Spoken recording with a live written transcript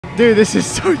Dude, this is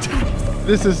so tight.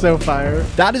 This is so fire.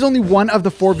 That is only one of the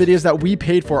 4 videos that we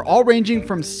paid for, all ranging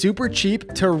from super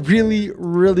cheap to really,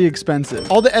 really expensive.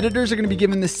 All the editors are going to be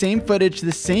given the same footage,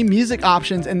 the same music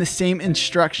options, and the same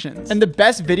instructions. And the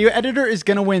best video editor is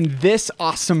going to win this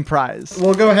awesome prize.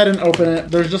 We'll go ahead and open it.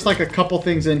 There's just like a couple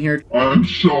things in here. I'm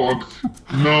shocked.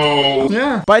 No.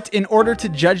 Yeah. But in order to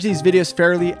judge these videos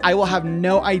fairly, I will have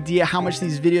no idea how much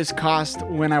these videos cost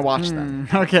when I watch them.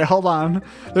 Okay, hold on.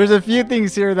 There's a few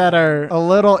things here that are a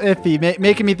little iffy,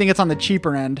 making me think it's on the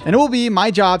cheaper end. And it will be my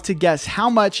job to guess how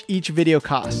much each video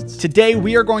costs. Today,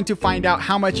 we are going to find out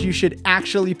how much you should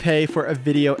actually pay for a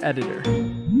video editor.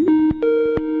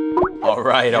 All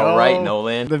right,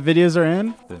 Nolan. The videos are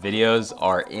in? The videos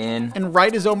are in. And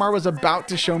right as Omar was about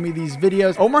to show me these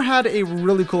videos, Omar had a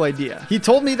really cool idea. He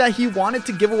told me that he wanted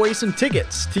to give away some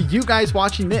tickets to you guys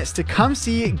watching this to come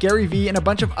see Gary Vee and a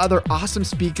bunch of other awesome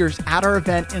speakers at our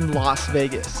event in Las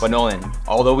Vegas. But Nolan,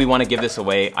 although we want to give this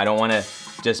away, I don't want to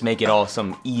just make it all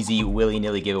some easy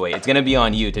willy-nilly giveaway. It's gonna be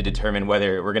on you to determine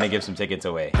whether we're gonna give some tickets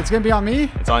away. It's gonna be on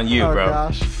me? It's on you, bro. Oh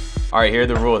gosh. All right, here are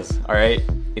the rules, all right?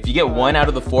 If you get 1 out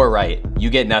of the 4 right, you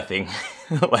get nothing,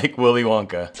 like Willy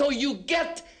Wonka. So you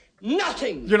get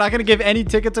nothing. You're not gonna give any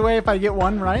tickets away if I get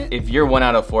 1 right? If you're 1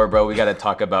 out of 4, bro, we gotta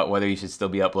talk about whether you should still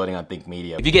be uploading on Think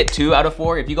Media. If you get 2 out of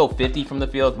 4, if you go 50 from the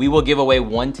field, we will give away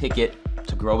 1 ticket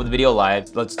to Grow with Video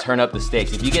Live. Let's turn up the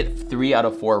stakes. If you get 3 out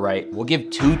of 4 right, we'll give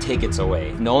 2 tickets away.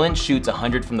 If Nolan shoots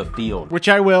 100 from the field, which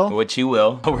I will. Which you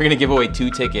will. We're gonna give away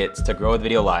 2 tickets to Grow with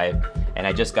Video Live. And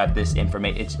I just got this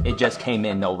information. It just came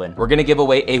in, Nolan. We're gonna give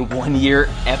away a 1-year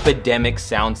Epidemic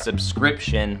Sound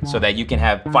subscription so that you can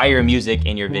have fire music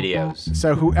in your videos.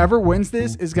 So whoever wins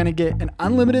this is gonna get an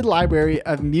unlimited library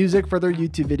of music for their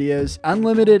YouTube videos,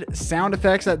 unlimited sound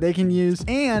effects that they can use,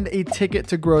 and a ticket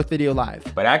to Growth Video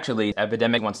Live. But actually,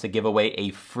 Epidemic wants to give away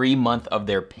a free month of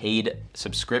their paid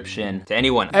subscription to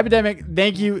anyone. Epidemic,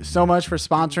 thank you so much for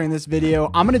sponsoring this video.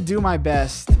 I'm gonna do my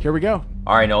best. Here we go.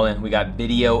 All right, Nolan, we got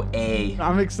video A.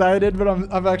 I'm excited, but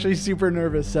I'm actually super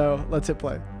nervous, so let's hit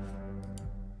play.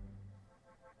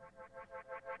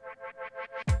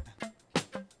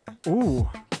 Ooh.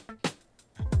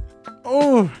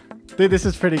 Oh, dude, this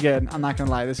is pretty good. I'm not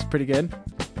gonna lie, this is pretty good.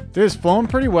 Dude, it's flowing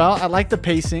pretty well. I like the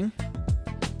pacing.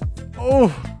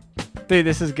 Oh, dude,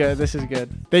 this is good. This is good.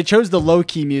 They chose the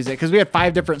low-key music because we had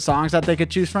 5 different songs that they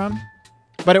could choose from,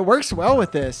 but it works well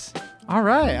with this. All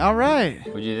right, all right.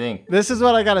 What do you think? This is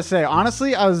what I gotta say.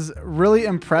 Honestly, I was really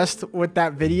impressed with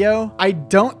that video. I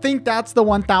don't think that's the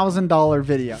 $1,000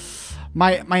 video.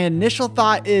 My initial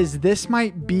thought is this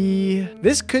could be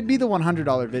the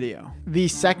 $100 video. The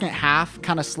second half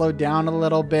kind of slowed down a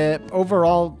little bit.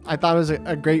 Overall, I thought it was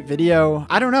a great video.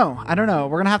 I don't know.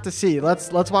 We're gonna have to see.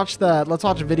 Let's watch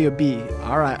video B.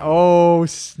 All right. Oh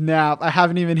snap! I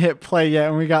haven't even hit play yet,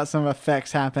 and we got some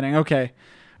effects happening. Okay.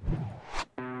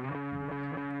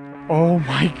 Oh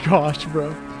my gosh,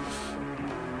 bro.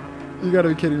 You gotta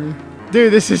be kidding me.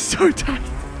 Dude, this is so tight.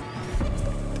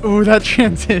 Oh, that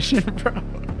transition, bro.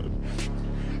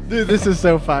 Dude, this is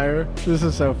so fire. This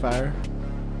is so fire.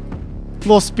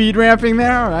 Little speed ramping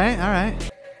there. All right, all right.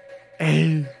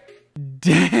 Hey,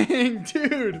 dang,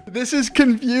 dude. This is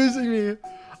confusing me.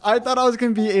 I thought I was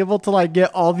gonna be able to like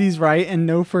get all these right and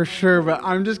know for sure, but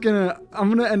I'm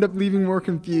gonna end up leaving more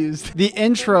confused. The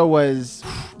intro was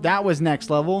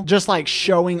next level. Just like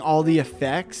showing all the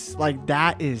effects, like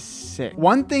that is sick.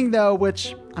 One thing though,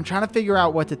 which I'm trying to figure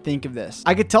out what to think of this.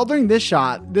 I could tell during this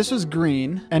shot, this was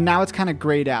green and now it's kind of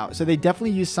grayed out. So they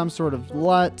definitely used some sort of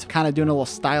LUT, kind of doing a little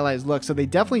stylized look. So they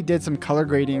definitely did some color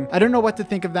grading. I don't know what to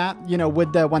think of that. You know,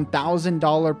 would the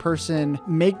 $1,000 person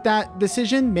make that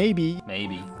decision? Maybe.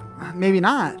 Maybe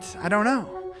not. I don't know.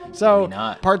 So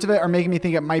parts of it are making me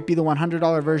think it might be the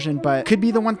 $100 version, but could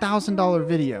be the $1,000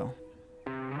 video.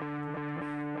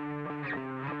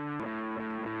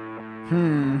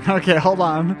 Okay, hold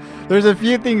on. There's a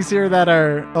few things here that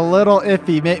are a little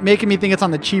iffy, making me think it's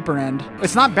on the cheaper end.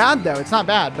 It's not bad though. It's not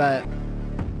bad, but...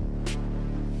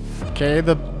 Okay,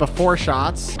 the before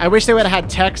shots. I wish they would have had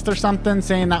text or something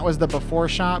saying that was the before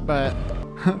shot, but...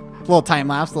 a little time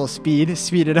lapse, a little speed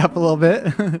it up a little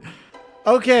bit.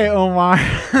 Okay, Omar.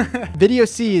 Video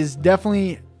C is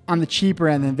definitely on the cheaper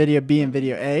end than video B and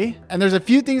video A. And there's a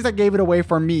few things that gave it away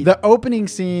for me. The opening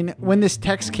scene, when this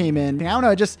text came in, I don't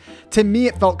know, just to me,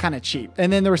 it felt kind of cheap.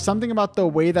 And then there was something about the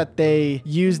way that they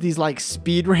used these like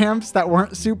speed ramps that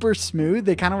weren't super smooth.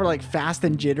 They kind of were like fast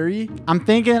and jittery. I'm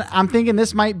thinking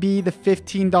this might be the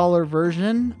 $15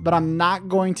 version, but I'm not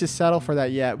going to settle for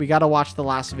that yet. We got to watch the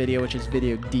last video, which is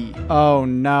video D. Oh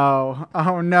no.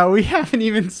 We haven't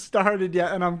even started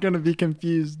yet and I'm going to be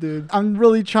confused, dude. I'm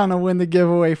really trying to win the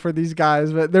giveaway for these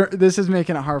guys, but this is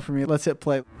making it hard for me. Let's hit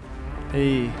play.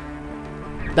 Hey.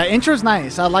 That intro's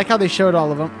nice. I like how they showed all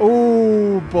of them.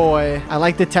 Oh, boy. I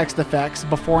like the text effects.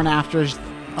 Before and afters.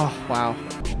 Oh, wow.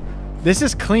 This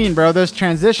is clean, bro. Those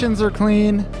transitions are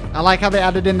clean. I like how they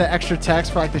added in the extra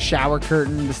text for like the shower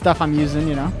curtain, the stuff I'm using,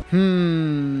 you know?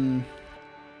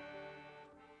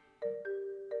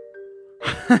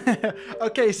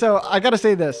 Okay, so I gotta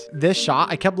say this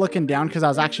shot, I kept looking down because I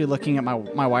was actually looking at my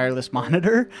wireless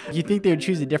monitor. You think they would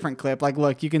choose a different clip. Like,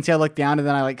 look, you can see I look down and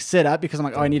then I like sit up because I'm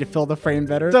like, oh, I need to fill the frame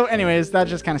better. So anyways, that's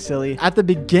just kind of silly. At the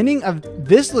beginning of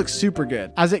this looks super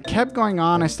good. As it kept going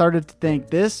on, I started to think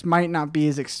this might not be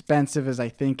as expensive as I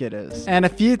think it is. And a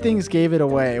few things gave it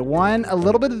away. One, a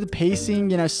little bit of the pacing,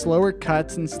 you know, slower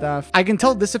cuts and stuff. I can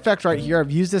tell this effect right here.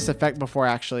 I've used this effect before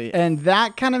actually. And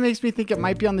that kind of makes me think it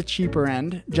might be on the cheaper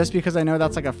end, just because I know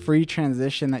that's like a free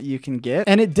transition that you can get.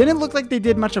 And it didn't look like they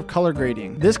did much of color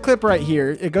grading. This clip right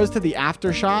here, it goes to the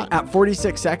after shot at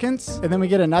 46 seconds. And then we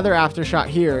get another after shot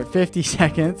here at 50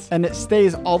 seconds. And it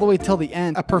stays all the way till the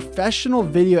end. A professional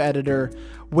video editor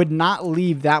would not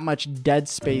leave that much dead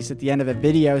space at the end of a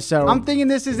video. So I'm thinking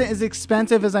this isn't as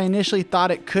expensive as I initially thought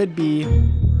it could be.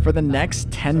 For the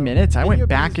next 10 minutes, I went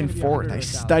back and forth. I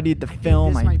studied the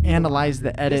film, I analyzed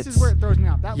the edits,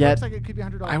 yet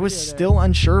I was still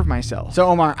unsure of myself. So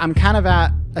Omar, I'm kind of at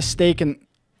a stake in,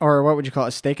 or what would you call it,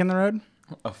 a stake in the road?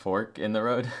 A fork in the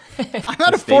road? I'm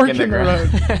at a fork in the road.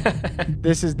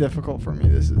 This is difficult for me.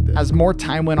 As more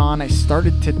time went on, I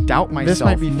started to doubt myself. This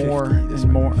might be more. This is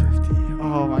more. 50.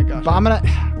 Oh my gosh. But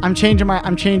I'm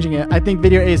changing it. I think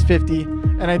video A is 50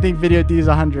 and I think video D is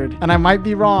 100. And I might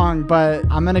be wrong, but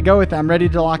I'm gonna go with it. I'm ready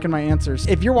to lock in my answers.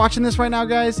 If you're watching this right now,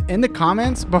 guys, in the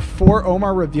comments before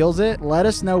Omar reveals it, let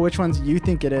us know which ones you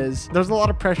think it is. There's a lot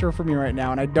of pressure for me right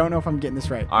now and I don't know if I'm getting this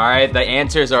right. All right, the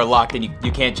answers are locked and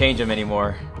you can't change them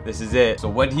anymore. This is it. So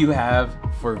what do you have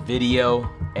for video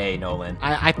A, Nolan?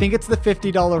 I think it's the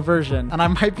 $50 version. And I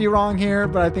might be wrong here,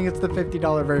 but I think it's the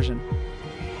 $50 version.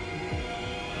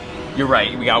 You're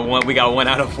right. We got one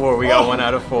out of four. We got 1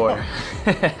 out of 4.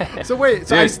 So wait,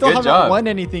 so dude, I still haven't won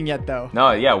anything yet though.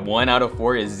 No, yeah, 1 out of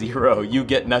 4 is 0. You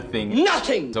get nothing.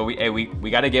 Nothing! So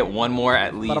we gotta get one more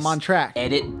at least. But I'm on track.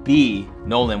 Edit B.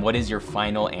 Nolan, what is your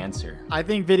final answer? I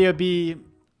think video B,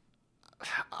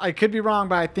 I could be wrong,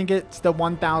 but I think it's the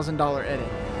 $1,000 edit.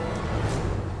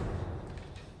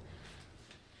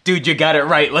 Dude, you got it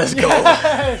right. Let's go.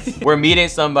 Yes. We're meeting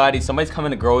somebody. Somebody's coming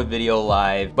to Grow with Video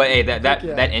live. But hey,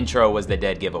 that intro was the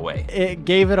dead giveaway. It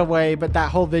gave it away, but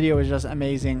that whole video was just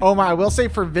amazing. Omar, I will say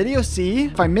for video C,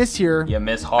 if I miss here, you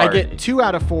miss hard. I get 2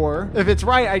 out of 4. If it's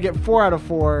right, I get 4 out of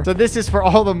 4. So this is for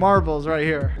all the marbles right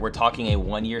here. We're talking a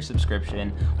 1-year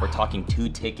subscription. We're talking 2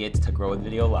 tickets to Grow with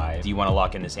Video live. Do you want to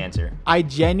lock in this answer? I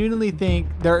genuinely think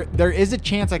there is a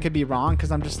chance I could be wrong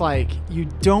because I'm just like, you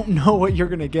don't know what you're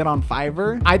gonna get on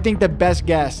Fiverr. I think the best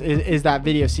guess is that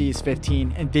video C is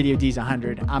 15 and video D is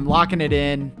 100. I'm locking it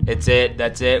in. It's it.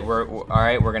 That's it. We're all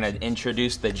right. We're gonna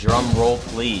introduce the drum roll,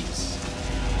 please.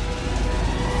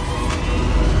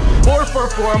 4 for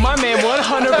 4. My man,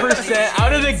 100%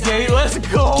 out of the gate. Let's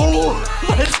go.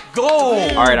 Let's go.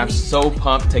 All right, I'm so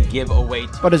pumped to give away.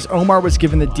 But as Omar was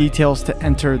given the details to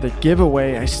enter the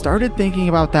giveaway, I started thinking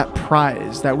about that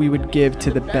prize that we would give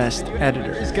to the best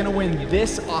editor. Is gonna win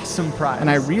this awesome prize. And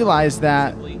I realized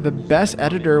that the best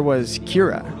editor was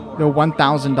Kira, the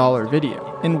 $1,000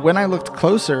 video. And when I looked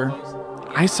closer,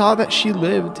 I saw that she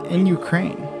lived in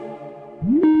Ukraine.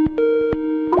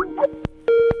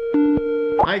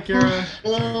 Hi, Kira.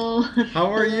 Hello. How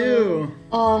are you?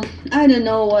 I don't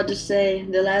know what to say.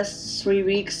 The last 3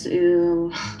 weeks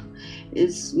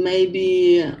is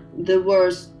maybe the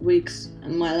worst weeks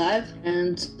in my life,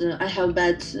 and I have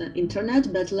bad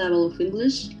internet, bad level of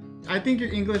English. I think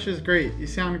your English is great. You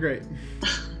sound great.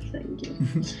 Thank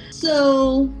you.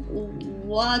 So,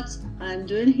 what I'm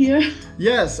doing here?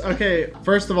 Yes, okay.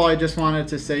 First of all, I just wanted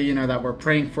to say, you know, that we're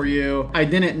praying for you. I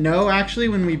didn't know actually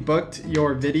when we booked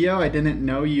your video, I didn't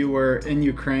know you were in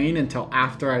Ukraine until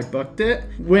after I booked it.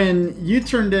 When you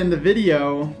turned in the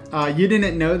video, you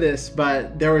didn't know this,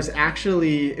 but it was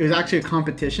actually a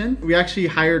competition. We actually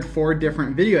hired 4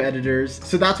 different video editors.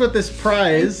 So that's what this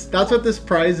prize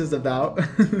is about.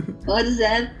 What is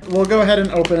that? We'll go ahead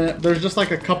and open it. There's just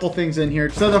like a couple things in here.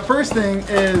 So the first thing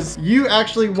is you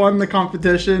actually won the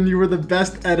competition. You were the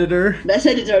best editor. Best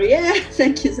editor, yeah.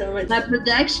 Thank you so much. My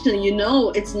production, you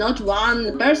know, it's not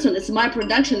one person. It's my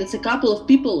production. It's a couple of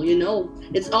people, you know.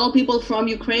 It's all people from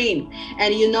Ukraine.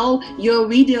 And you know, your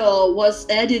video was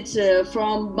edited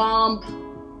from bomb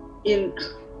in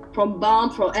from bomb,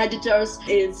 from editors.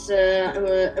 It's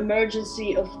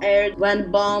emergency of air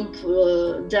when bomb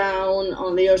down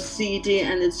on your city,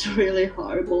 and it's really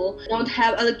horrible. Don't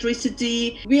have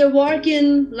electricity. We are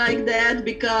working like that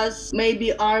because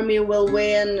maybe army will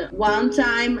win one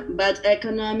time, but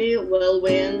economy will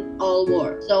win all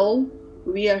war. So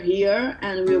we are here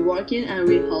and we're working and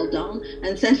we hold on,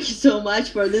 and thank you so much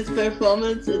for this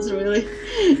performance. It's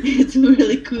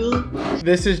really cool.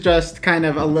 This is just kind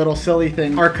of a little silly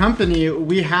thing. Our company,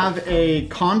 we have a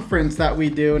conference that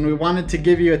we do, and we wanted to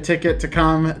give you a ticket to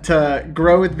come to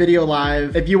Grow with Video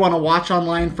Live. If you want to watch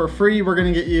online for free, we're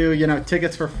gonna get you,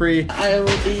 tickets for free. I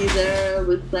will be there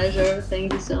with pleasure.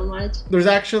 Thank you so much. There's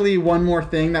actually one more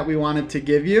thing that we wanted to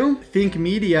give you. Think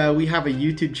Media, we have a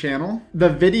YouTube channel. The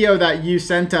video that you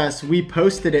sent us, we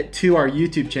posted it to our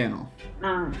YouTube channel.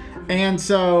 And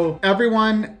so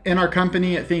everyone in our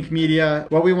company at Think Media,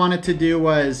 what we wanted to do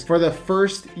was, for the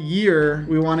first year,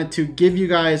 we wanted to give you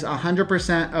guys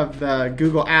 100% of the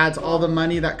Google ads, all the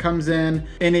money that comes in.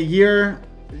 In a year,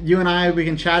 you and I, we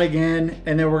can chat again,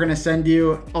 and then we're gonna send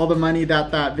you all the money that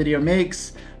that video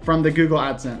makes from the Google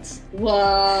AdSense.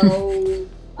 Wow.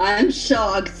 I'm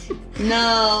shocked.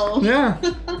 No.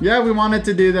 Yeah, we wanted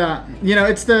to do that.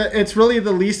 It's really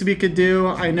the least we could do.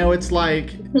 I know it's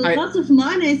like lots of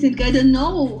money. I think I don't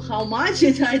know how much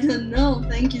it. I don't know.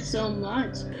 Thank you so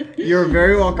much. You're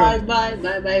very welcome. Bye.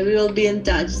 We will be in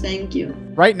touch. Thank you.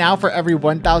 Right now, for every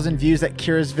 1,000 views that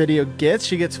Kira's video gets,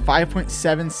 she gets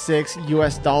 $5.76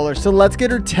 US. So let's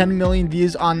get her 10 million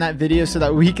views on that video so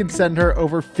that we can send her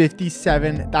over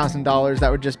 $57,000.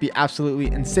 That would just be absolutely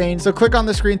insane. So click on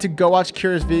the screen to go watch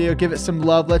Kira's video, give it some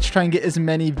love. Let's try and get as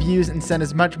many views and send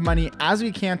as much money as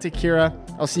we can to Kira.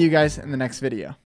 I'll see you guys in the next video.